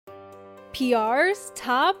PR's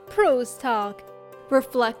Top Pros Talk,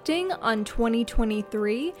 reflecting on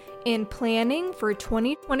 2023 and planning for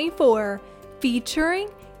 2024, featuring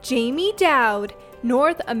Jamie Dowd,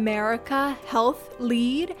 North America Health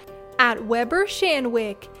Lead at Weber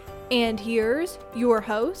Shandwick. And here's your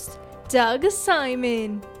host, Doug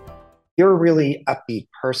Simon. You're a really upbeat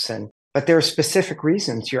person, but there are specific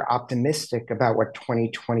reasons you're optimistic about what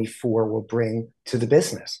 2024 will bring to the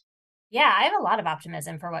business. Yeah, I have a lot of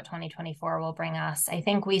optimism for what 2024 will bring us. I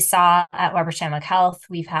think we saw at Weber Shandwick Health,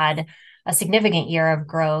 we've had a significant year of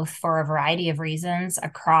growth for a variety of reasons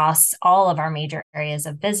across all of our major areas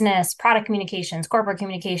of business, product communications, corporate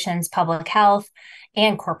communications, public health,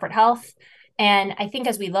 and corporate health. And I think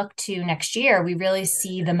as we look to next year, we really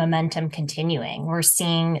see the momentum continuing. We're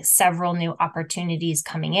seeing several new opportunities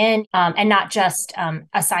coming in, and not just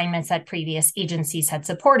assignments that previous agencies had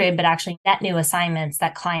supported, but actually net new assignments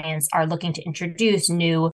that clients are looking to introduce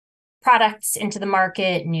new products into the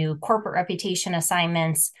market, new corporate reputation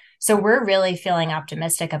assignments. So we're really feeling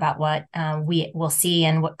optimistic about what we will see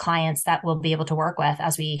and what clients that we'll be able to work with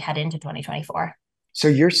as we head into 2024. So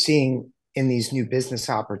you're seeing in these new business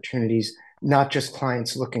opportunities, not just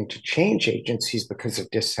clients looking to change agencies because of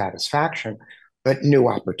dissatisfaction, but new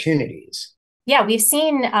opportunities. Yeah, we've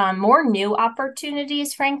seen more new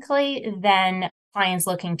opportunities, frankly, than clients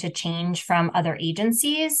looking to change from other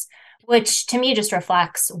agencies, which to me just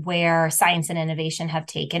reflects where science and innovation have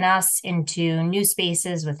taken us into new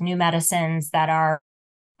spaces with new medicines that are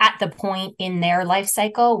at the point in their life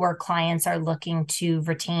cycle where clients are looking to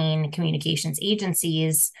retain communications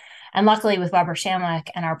agencies. And luckily with Weber Shandwick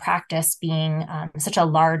and our practice being such a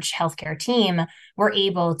large healthcare team, we're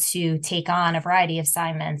able to take on a variety of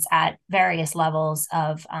assignments at various levels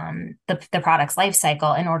of the product's life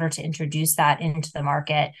cycle in order to introduce that into the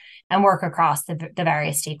market and work across the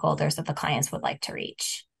various stakeholders that the clients would like to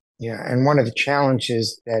reach. Yeah, and one of the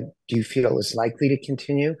challenges that do you feel is likely to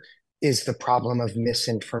continue is the problem of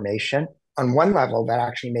misinformation. On one level, that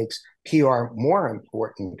actually makes PR more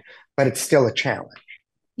important, but it's still a challenge.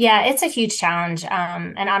 Yeah, it's a huge challenge.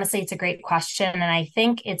 And honestly, it's a great question. And I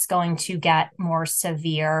think it's going to get more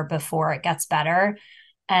severe before it gets better.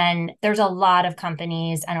 And there's a lot of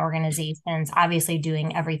companies and organizations obviously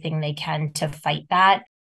doing everything they can to fight that.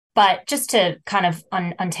 But just to kind of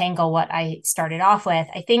untangle what I started off with,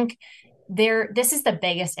 I think this is the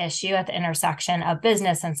biggest issue at the intersection of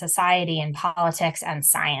business and society and politics and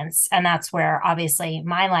science. And that's where obviously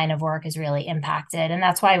my line of work is really impacted. And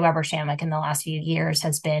that's why Weber Shandwick in the last few years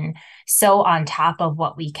has been so on top of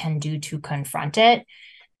what we can do to confront it.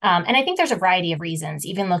 And I think there's a variety of reasons,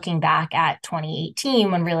 even looking back at 2018,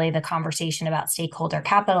 when really the conversation about stakeholder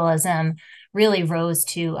capitalism really rose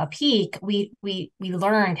to a peak, we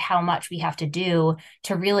learned how much we have to do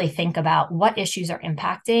to really think about what issues are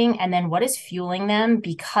impacting and then what is fueling them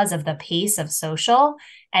because of the pace of social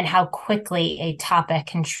and how quickly a topic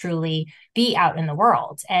can truly be out in the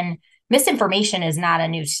world. And misinformation is not a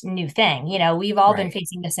new thing. You know, we've all been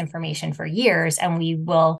facing misinformation for years, and we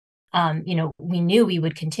will we knew we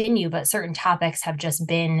would continue, but certain topics have just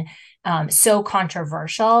been so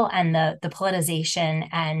controversial, and the politicization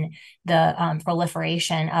and the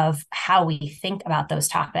proliferation of how we think about those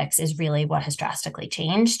topics is really what has drastically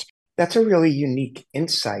changed. That's a really unique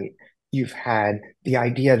insight you've had, the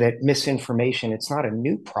idea that misinformation, it's not a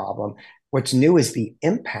new problem. What's new is the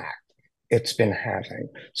impact it's been having.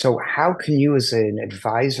 So how can you as an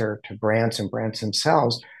advisor to brands and brands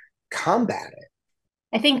themselves combat it?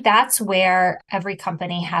 I think that's where every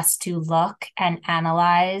company has to look and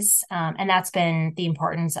analyze. And that's been the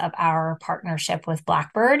importance of our partnership with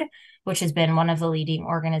Blackbird, which has been one of the leading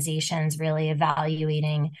organizations really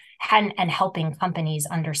evaluating and helping companies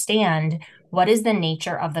understand what is the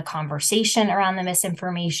nature of the conversation around the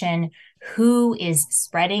misinformation, who is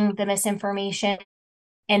spreading the misinformation.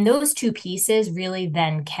 And those two pieces really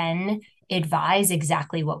then can advise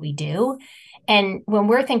exactly what we do. And when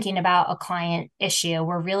we're thinking about a client issue,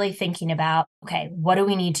 we're really thinking about, okay, what do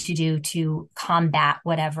we need to do to combat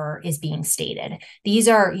whatever is being stated? These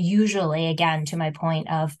are usually, again, to my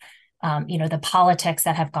point of, the politics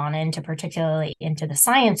that have gone into, particularly into the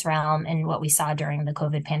science realm and what we saw during the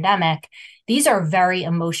COVID pandemic. These are very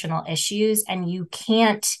emotional issues, and you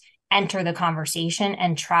can't enter the conversation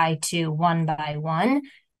and try to one by one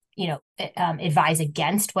advise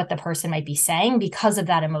against what the person might be saying because of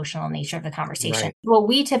that emotional nature of the conversation. Right. What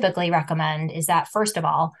we typically recommend is that, first of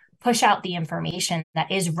all, push out the information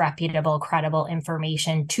that is reputable, credible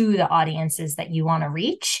information to the audiences that you want to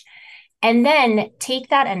reach. And then take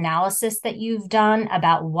that analysis that you've done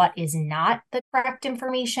about what is not the correct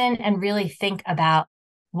information and really think about,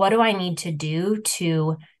 what do I need to do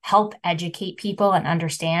to help educate people and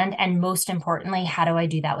understand? And most importantly, how do I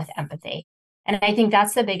do that with empathy? And I think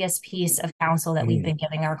that's the biggest piece of counsel that we've been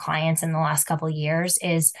giving our clients in the last couple of years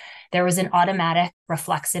is there was an automatic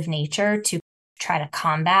reflexive nature to try to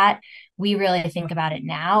combat. We really think about it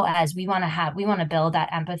now as we want to build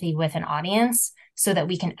that empathy with an audience so that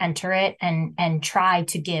we can enter it and try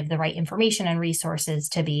to give the right information and resources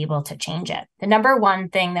to be able to change it. The number one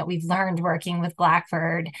thing that we've learned working with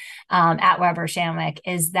Blackford at Weber Shandwick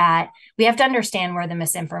is that we have to understand where the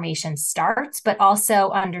misinformation starts, but also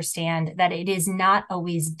understand that it is not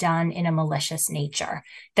always done in a malicious nature.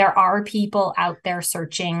 There are people out there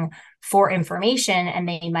searching for information, and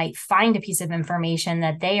they might find a piece of information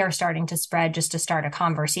that they are starting to spread just to start a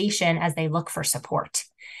conversation as they look for support.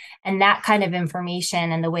 And that kind of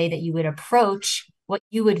information and the way that you would approach what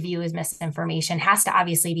you would view as misinformation has to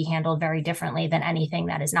obviously be handled very differently than anything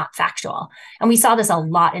that is not factual. And we saw this a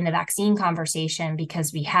lot in the vaccine conversation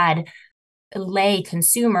because we had lay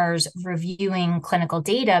consumers reviewing clinical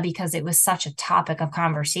data because it was such a topic of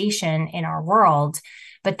conversation in our world.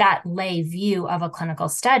 But that lay view of a clinical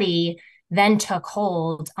study then took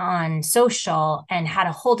hold on social and had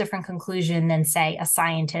a whole different conclusion than, say, a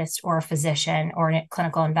scientist or a physician or a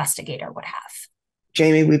clinical investigator would have.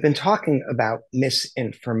 Jamie, we've been talking about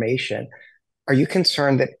misinformation. Are you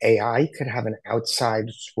concerned that AI could have an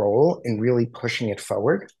outsized role in really pushing it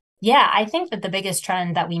forward? Yeah, I think that the biggest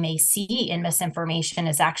trend that we may see in misinformation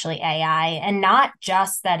is actually AI, and not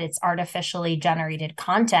just that it's artificially generated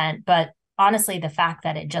content, but honestly, the fact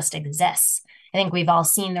that it just exists. I think we've all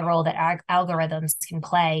seen the role that algorithms can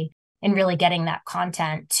play in really getting that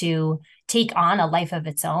content to take on a life of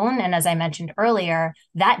its own. And as I mentioned earlier,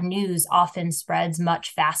 that news often spreads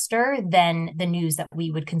much faster than the news that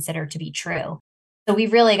we would consider to be true. So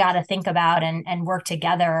we've really got to think about and work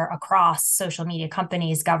together across social media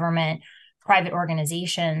companies, government, private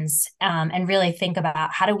organizations, and really think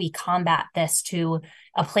about how do we combat this to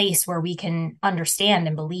a place where we can understand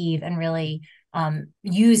and believe and really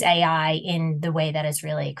use AI in the way that it's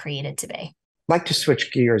really created to be. I'd like to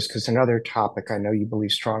switch gears because another topic I know you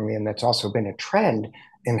believe strongly in that's also been a trend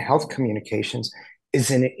in health communications is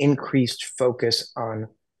an increased focus on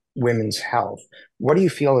women's health. What do you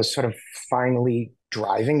feel is sort of finally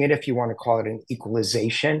driving it, if you want to call it an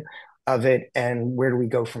equalization of it, and where do we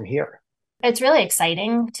go from here? It's really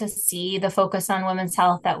exciting to see the focus on women's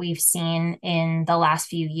health that we've seen in the last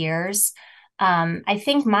few years. I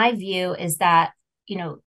think my view is that,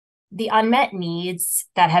 the unmet needs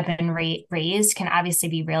that have been raised can obviously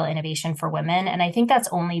be real innovation for women. And I think that's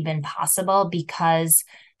only been possible because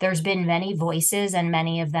there's been many voices, and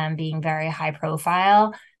many of them being very high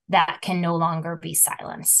profile, that can no longer be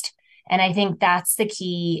silenced. And I think that's the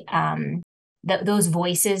key. Those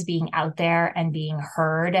voices being out there and being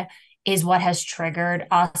heard is what has triggered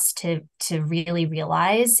us to really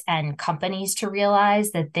realize, and companies to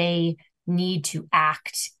realize, that they need to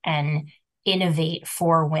act and innovate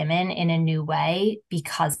for women in a new way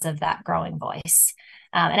because of that growing voice.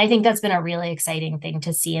 And I think that's been a really exciting thing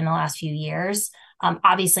to see in the last few years.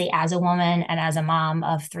 Obviously, as a woman and as a mom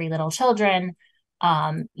of 3 little children,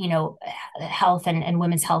 health and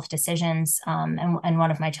women's health decisions. And one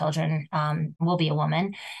of my children will be a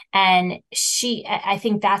woman. And I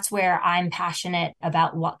think that's where I'm passionate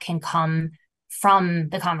about what can come from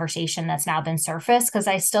the conversation that's now been surfaced, because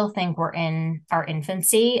I still think we're in our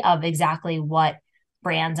infancy of exactly what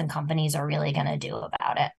brands and companies are really going to do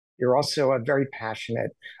about it. You're also very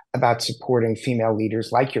passionate about supporting female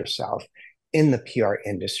leaders like yourself in the PR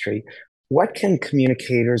industry. What can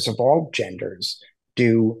communicators of all genders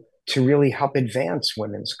do to really help advance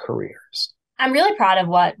women's careers? I'm really proud of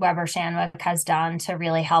what Weber Shandwick has done to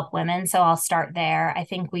really help women. So I'll start there. I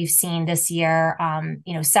think we've seen this year,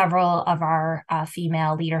 several of our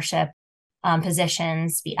female leadership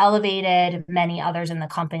positions be elevated, many others in the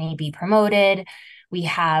company be promoted. We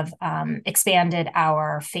have expanded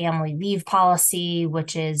our family leave policy,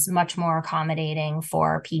 which is much more accommodating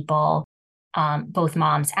for people, both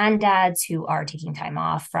moms and dads who are taking time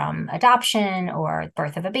off from adoption or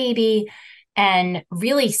birth of a baby. And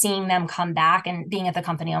really seeing them come back, and being at the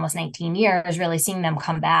company almost 19 years, really seeing them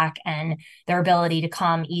come back and their ability to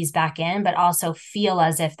come ease back in, but also feel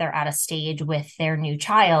as if they're at a stage with their new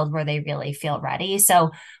child where they really feel ready.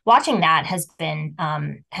 So watching that has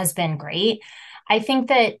been great. I think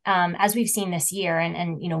that as we've seen this year,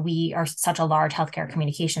 and we are such a large healthcare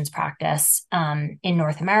communications practice in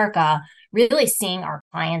North America, really seeing our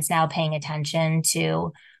clients now paying attention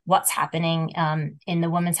to what's happening in the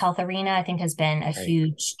women's health arena, I think has been a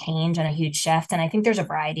huge change and a huge shift. And I think there's a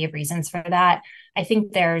variety of reasons for that. I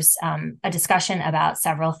think there's a discussion about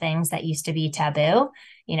several things that used to be taboo,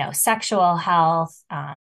 sexual health,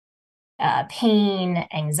 pain,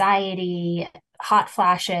 anxiety, hot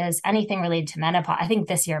flashes, anything related to menopause. I think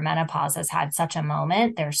this year menopause has had such a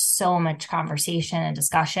moment. There's so much conversation and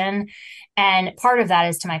discussion. And part of that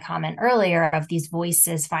is to my comment earlier of these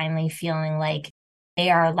voices finally feeling like they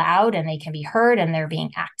are loud and they can be heard and they're being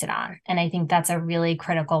acted on. And I think that's a really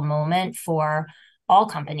critical moment for all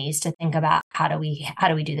companies to think about how do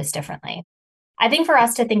we do this differently. I think for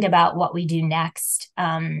us to think about what we do next,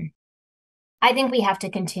 I think we have to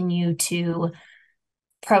continue to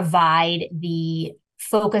provide the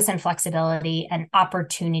focus and flexibility and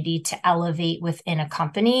opportunity to elevate within a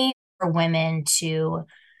company for women to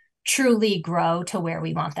truly grow to where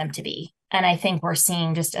we want them to be. And I think we're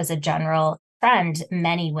seeing, just as a general trend,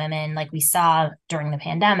 many women, like we saw during the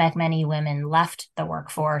pandemic, many women left the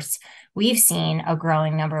workforce. We've seen a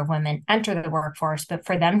growing number of women enter the workforce, but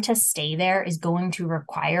for them to stay there is going to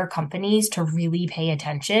require companies to really pay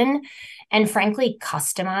attention and frankly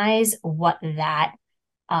customize what that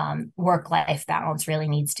work-life balance really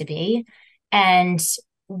needs to be. And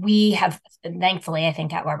we have, thankfully, I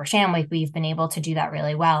think at Weber Shandwick, we've been able to do that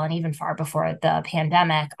really well. And even far before the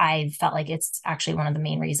pandemic, I felt like it's actually one of the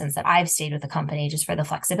main reasons that I've stayed with the company, just for the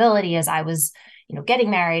flexibility, as I was, getting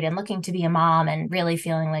married and looking to be a mom and really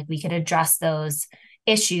feeling like we could address those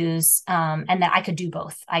issues, and that I could do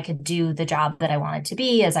both. I could do the job that I wanted to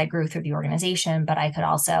be as I grew through the organization, but I could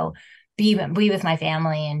also be with my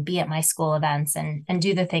family and be at my school events and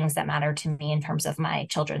do the things that matter to me in terms of my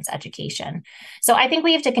children's education. So I think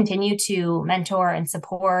we have to continue to mentor and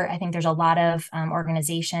support. I think there's a lot of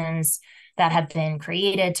organizations that have been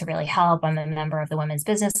created to really help. I'm a member of the Women's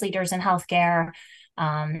Business Leaders in Healthcare.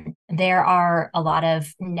 There are a lot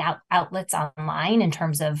of now outlets online in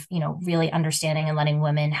terms of, really understanding and letting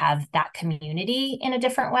women have that community in a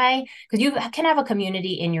different way, because you can have a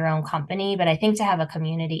community in your own company, but I think to have a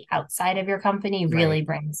community outside of your company really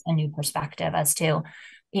brings a new perspective as to,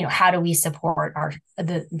 how do we support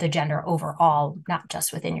the gender overall, not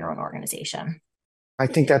just within your own organization. I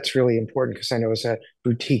think that's really important because I know as a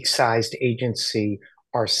boutique-sized agency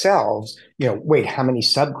ourselves, wait, how many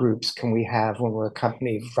subgroups can we have when we're a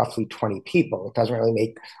company of roughly 20 people? It doesn't really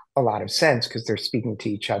make a lot of sense because they're speaking to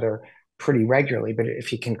each other pretty regularly. But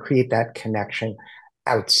if you can create that connection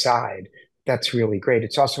outside, that's really great.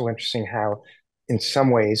 It's also interesting how, in some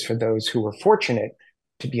ways, for those who were fortunate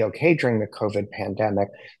to be okay during the COVID pandemic,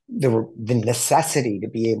 the necessity to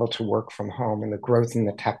be able to work from home and the growth in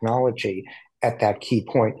the technology at that key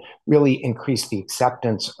point really increased the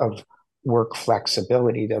acceptance of work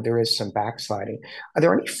flexibility, though there is some backsliding. Are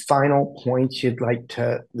there any final points you'd like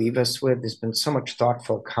to leave us with? There's been so much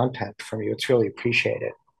thoughtful content from you. It's really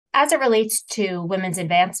appreciated. As it relates to women's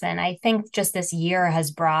advancement, I think just this year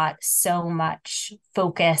has brought so much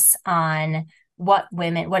focus on what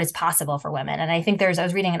is possible for women. And I think I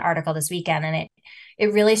was reading an article this weekend, and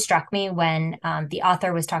it really struck me when the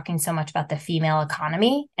author was talking so much about the female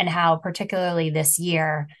economy and how, particularly this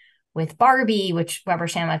year, with Barbie, which Weber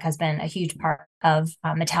Shandwick has been a huge part of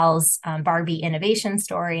Mattel's Barbie innovation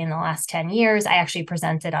story in the last 10 years. I actually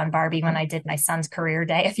presented on Barbie when I did my son's career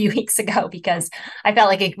day a few weeks ago because I felt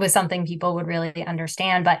like it was something people would really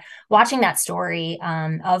understand. But watching that story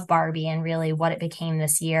of Barbie and really what it became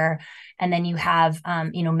this year, and then you have,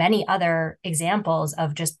 many other examples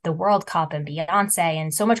of just the World Cup and Beyonce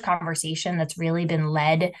and so much conversation that's really been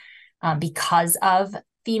led because of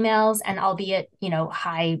females, and albeit,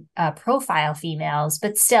 high profile females,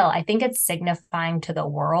 but still, I think it's signifying to the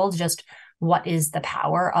world just what is the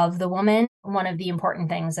power of the woman. One of the important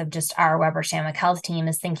things of just our Weber Shandwick Health team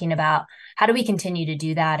is thinking about how do we continue to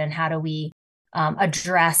do that, and how do we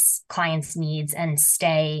address clients' needs and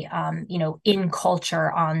stay, in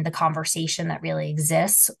culture on the conversation that really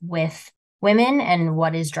exists with women and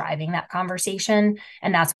what is driving that conversation.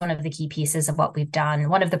 And that's one of the key pieces of what we've done.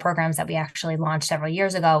 One of the programs that we actually launched several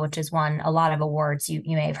years ago, which has won a lot of awards, you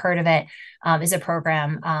may have heard of it, is a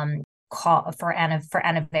program called for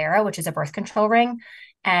Anavera, which is a birth control ring.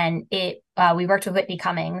 And we worked with Whitney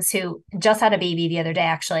Cummings, who just had a baby the other day,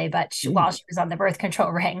 actually, but while she was on the birth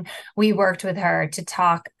control ring, we worked with her to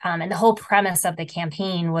talk. And the whole premise of the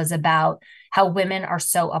campaign was about how women are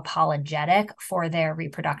so apologetic for their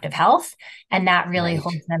reproductive health, and that really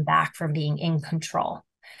holds them back from being in control.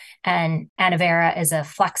 And Anavera is a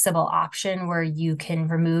flexible option where you can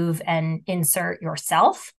remove and insert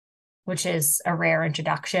yourself which is a rare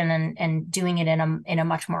introduction, and doing it in a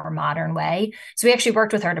much more modern way. So we actually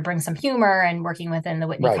worked with her to bring some humor, and working within the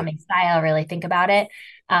Whitney Right. Cummings style, really think about it.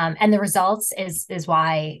 And the results is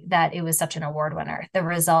why that it was such an award winner. The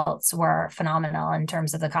results were phenomenal in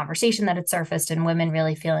terms of the conversation that had surfaced, and women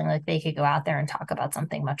really feeling like they could go out there and talk about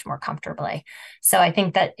something much more comfortably. So I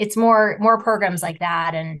think that it's more programs like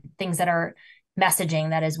that and things that are messaging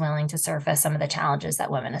that is willing to surface some of the challenges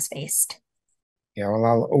that women has faced. Yeah, well,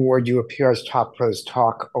 I'll award you a PR's Top Pros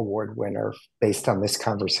Talk Award winner based on this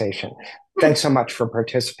conversation. Thanks so much for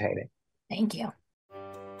participating. Thank you.